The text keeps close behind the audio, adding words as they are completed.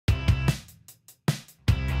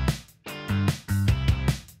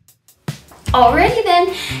Alrighty then.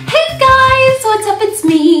 Hey guys, what's up? It's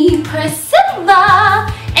me,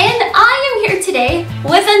 Priscilla, and I am here today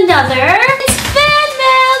with another fan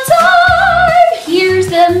mail time. Here's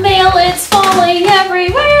the mail, it's falling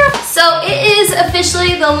everywhere. So it is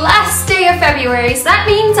officially the last day of February, so that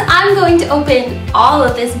means I'm going to open all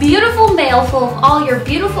of this beautiful mail full of all your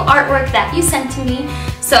beautiful artwork that you sent to me.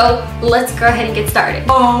 So let's go ahead and get started.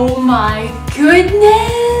 Oh my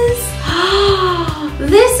goodness!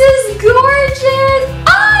 This is gorgeous!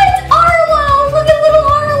 Ah, it's Arlo! Look at little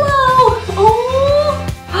Arlo!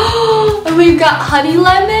 Oh! And we've got honey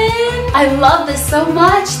lemon. I love this so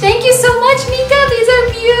much. Thank you so much, Mika. These are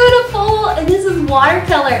beautiful. And this is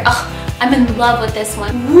watercolor. Oh, I'm in love with this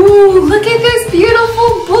one. Ooh, look at this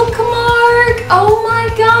beautiful bookmark. Oh my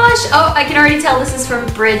gosh. Oh, I can already tell this is from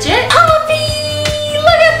Bridget. Poppy!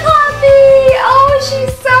 Look at Poppy! Oh, she's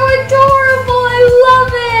so adorable. I love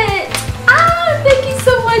it. Ah, thank you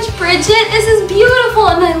so much, Bridget. This is beautiful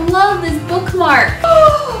and I love this bookmark.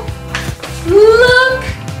 Oh, look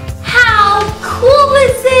how cool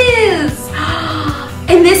this is.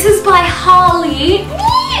 And this is by Holly.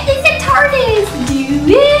 It's a TARDIS.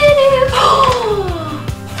 Baby!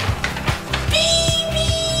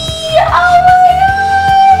 Oh my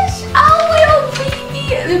gosh! Oh, little baby!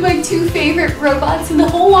 They're my two favorite robots in the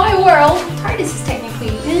whole wide world. TARDIS is technically,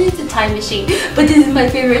 it's a time machine, but this is my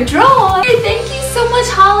favorite drawing. Hey, thank you so much,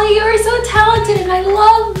 Holly. You are so talented and I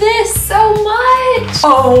love this so much.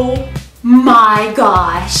 Oh my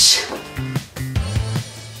gosh.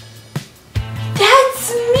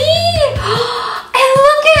 That's me! And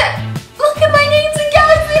look at my names in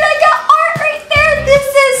Galaxy and I got art right there. This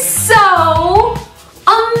is so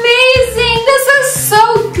amazing. This is so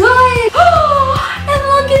good. And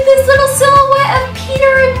look at this little silhouette of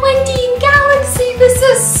Peter and Wendy in Galaxy. This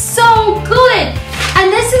is so good.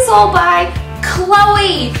 And this is all by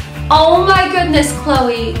Chloe. Oh my goodness,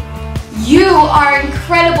 Chloe. You are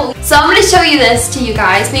incredible. So I'm going to show you this to you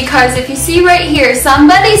guys because if you see right here,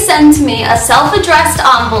 somebody sent me a self-addressed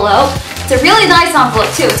envelope. It's a really nice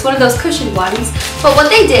envelope too. It's one of those cushioned ones. But what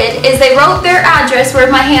they did is they wrote their address where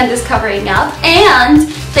my hand is covering up, and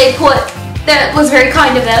they put, that was very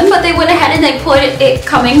kind of them, but they went ahead and they put it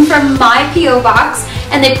coming from my P.O. box,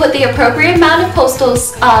 and they put the appropriate amount of postal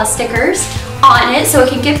stickers on it so it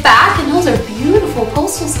can get back, and those are beautiful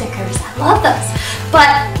postal stickers. I love those. But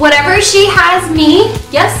whatever she has me,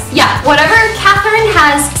 whatever Catherine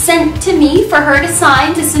has sent to me for her to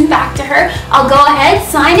sign, to send back to her, I'll go ahead,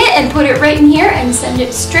 sign it, and put it right in here and send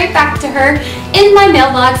it straight back to her in my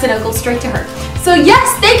mailbox, and it'll go straight to her. So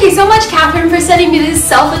yes, thank you so much, Catherine, for sending me this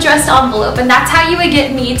self-addressed envelope, and that's how you would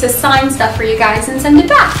get me to sign stuff for you guys and send it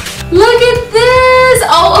back. Look at this!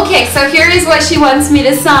 Oh, okay, so here is what she wants me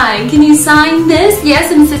to sign. Can you sign this? Yes,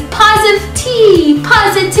 and it says positivity.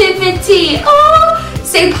 Oh,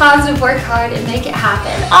 stay positive, work hard, and make it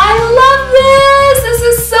happen. I love this! This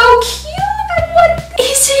is so cute! I want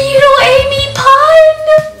this. You know Amy Pond?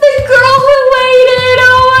 The girl who waited.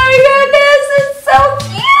 Oh my goodness, it's so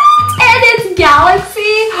cute! And it's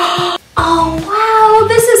Galaxy. Oh wow,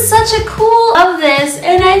 this is such a cool of this,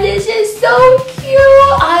 and this is so cute.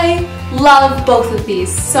 I love both of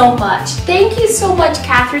these so much. Thank you so much,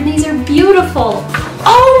 Catherine. These are beautiful.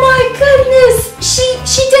 Oh my goodness, she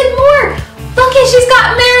did more. Look at, she's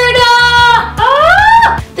got Merida.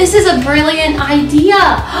 Ah! This is a brilliant idea.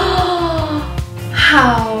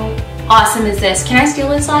 How awesome is this? Can I steal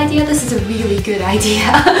this idea? This is a really good idea.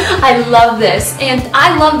 I love this. And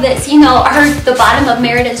I love this. You know, the bottom of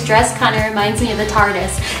Merida's dress kind of reminds me of the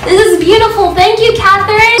TARDIS. This is beautiful. Thank you,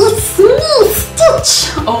 Catherine. Smooth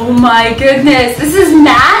stitch. Oh my goodness. This is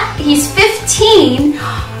Matt. He's 15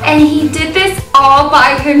 and he did this all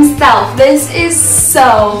by himself. This is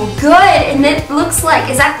so good. And it looks like,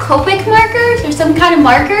 is that Copic markers or some kind of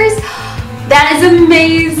markers? That is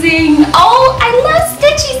amazing. Oh, I love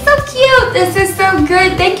Stitch. He's so cute. This is so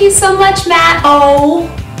good. Thank you so much, Matt. Oh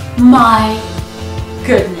my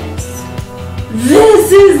goodness.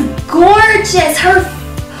 This is gorgeous. Her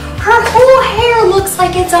whole hair looks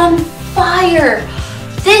like it's on fire.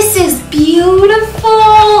 This is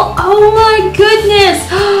beautiful. Oh my goodness.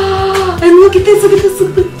 And look at this, look at this, look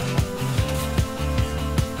at this.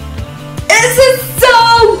 This is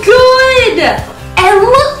so good. And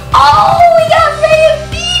look, oh, we got Ray and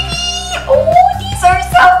Phoebe. Oh, these are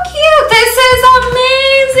so cute. This is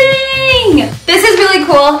amazing. This is really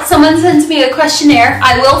cool. Someone sent me a questionnaire.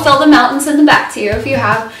 I will fill them out and send them back to you. If you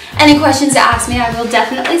have any questions to ask me, I will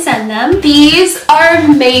definitely send them. These are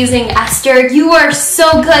amazing, Esther. You are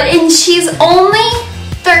so good. And she's only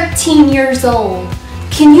 13 years old.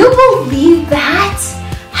 Can you believe that?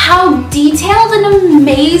 how detailed and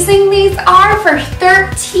amazing these are for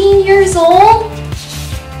 13 years old.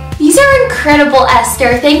 These are incredible,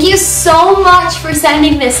 Esther. Thank you so much for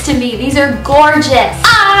sending this to me. These are gorgeous.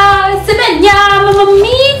 Ah, look at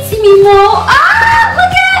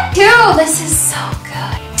you. This is so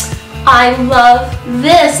good. I love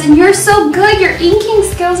this, and you're so good. Your inking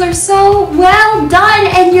skills are so well done,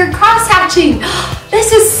 and your cross-hatching.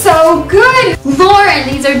 This is so good. Lauren,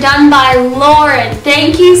 these are done by Lauren.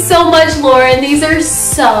 Thank you so much, Lauren. These are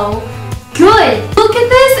so good. Look at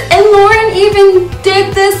this, and Lauren even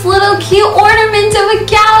did this little cute ornament of a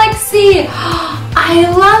galaxy. I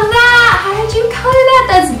love that. How did you color that?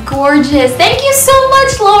 That's gorgeous. Thank you so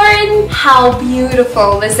much, Lauren. How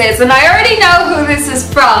beautiful this is. And I already know who this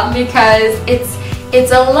is from because it's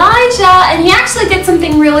Elijah, and he actually did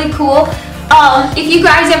something really cool. If you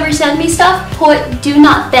guys ever send me stuff, put "do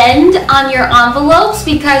not bend" on your envelopes,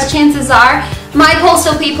 because chances are my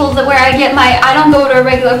postal people, where I get I don't go to a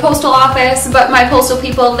regular postal office, but my postal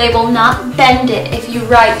people, they will not bend it if you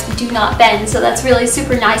write "do not bend." So that's really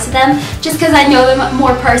super nice of them, just because I know them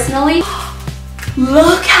more personally.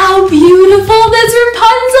 Look how beautiful this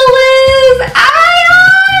Rapunzel is! Oh my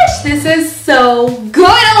gosh! This is so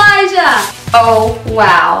good, Elijah! Oh,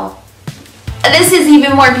 wow. This is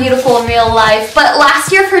even more beautiful in real life. But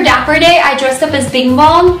last year for Dapper Day, I dressed up as Bing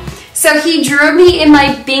Bong. So he drew me in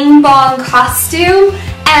my Bing Bong costume,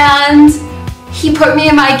 and he put me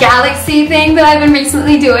in my galaxy thing that I've been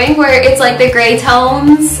recently doing, where it's like the gray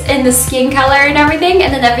tones and the skin color and everything,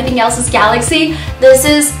 and then everything else is galaxy. This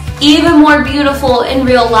is even more beautiful in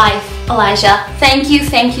real life, Elijah. Thank you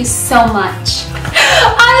so much.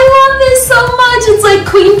 I love this so much. It's like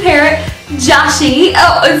Queen Parrot, Joshy.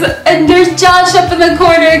 Oh, and there's Josh up in the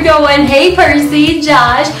corner going, "Hey Percy,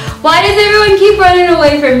 Josh, why does everyone keep running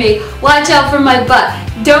away from me? Watch out for my butt.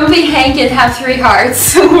 Don't be Hank and have 3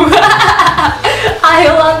 hearts." I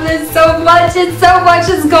love this so much. It's so much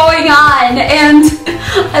is going on, and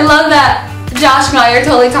I love that Josh and I are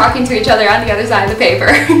totally talking to each other on the other side of the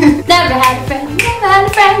paper. Never had a friend, never had a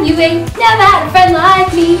friend, you ain't never had a friend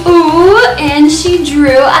like me. Ooh, and she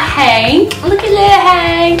drew a Hank. Look at little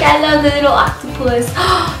Hank. I love the little octopus.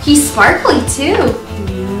 He's sparkly too.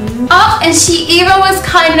 Oh, and she even was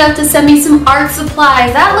kind enough to send me some art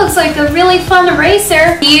supplies. That looks like a really fun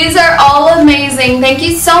eraser. These are all amazing. Thank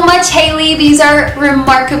you so much, Haley. These are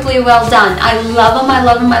remarkably well done. I love them, I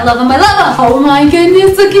love them, I love them, I love them. Oh my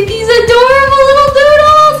goodness, look at these adorable little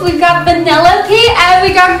doodles. We've got Vanellope and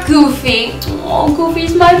we got Goofy. Oh,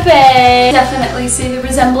 Goofy's my fave. Definitely see the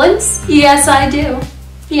resemblance. Yes, I do.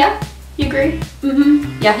 Yeah. You agree?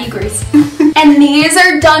 Mm-hmm. Yeah, he agrees. And these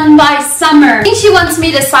are done by Summer. I think she wants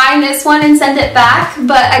me to sign this one and send it back,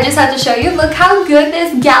 but I just have to show you. Look how good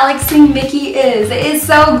this Galaxy Mickey is. It is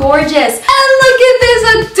so gorgeous. And look at this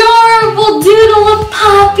adorable doodle of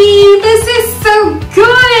Poppy. This is so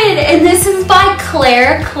good. And this is by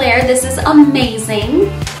Claire. Claire, this is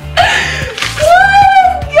amazing. What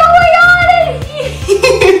is going on in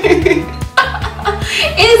here?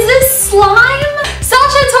 Is this slime?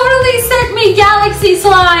 Sasha totally sent me Galaxy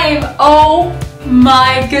Slime. Oh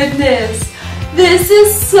my goodness. This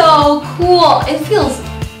is so cool. It feels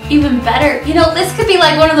even better. You know, this could be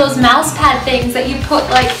like one of those mouse pad things that you put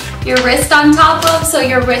like your wrist on top of so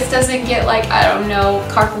your wrist doesn't get like, I don't know,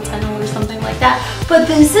 carpal tunnel or something like that. But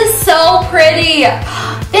this is so pretty.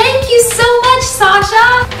 Thank you so much,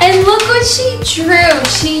 Sasha. And look what she drew.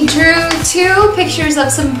 She drew 2 pictures of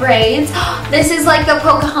some braids. This is like the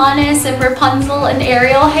Pocahontas and Rapunzel and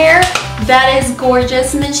Ariel hair. That is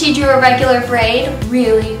gorgeous. And then she drew a regular braid.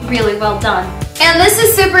 Really, really well done. And this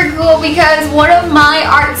is super cool because one of my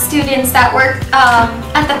art students that work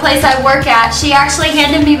at the place I work at, she actually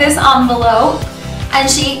handed me this envelope and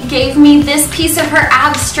she gave me this piece of her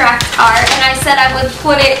abstract art, and I said I would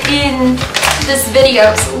put it in this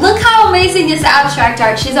video. So look how amazing this abstract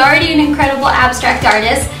art. She's already an incredible abstract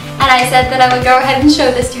artist, and I said that I would go ahead and show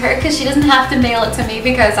this to her because she doesn't have to mail it to me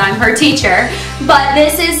because I'm her teacher. But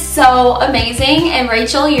this is so amazing, and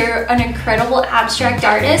Rachel, you're an incredible abstract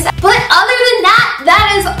artist. But other than that,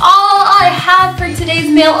 that is all I have for today's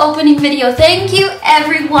mail opening video. Thank you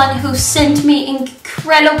everyone who sent me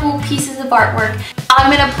incredible pieces of artwork. I'm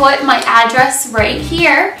gonna put my address right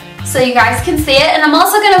here so you guys can see it, and I'm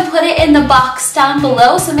also going to put it in the box down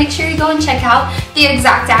below, so make sure you go and check out the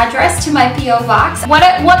exact address to my P.O. box. What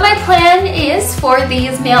my plan is for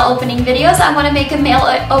these mail opening videos, I want to make a mail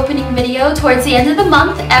opening video towards the end of the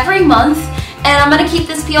month, every month, and I'm going to keep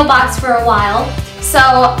this P.O. box for a while. So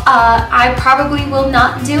I probably will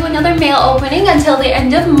not do another mail opening until the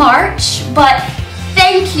end of March, but thank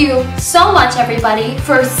Thank you so much, everybody,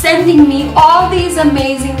 for sending me all these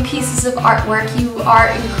amazing pieces of artwork. You are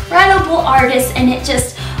incredible artists, and it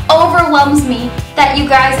just overwhelms me that you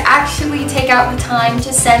guys actually take out the time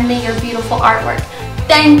to send me your beautiful artwork.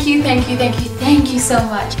 Thank you, thank you, thank you, thank you so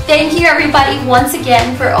much. Thank you, everybody, once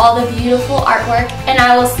again for all the beautiful artwork, and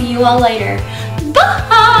I will see you all later.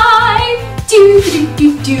 Bye! Do, do,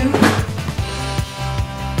 do, do.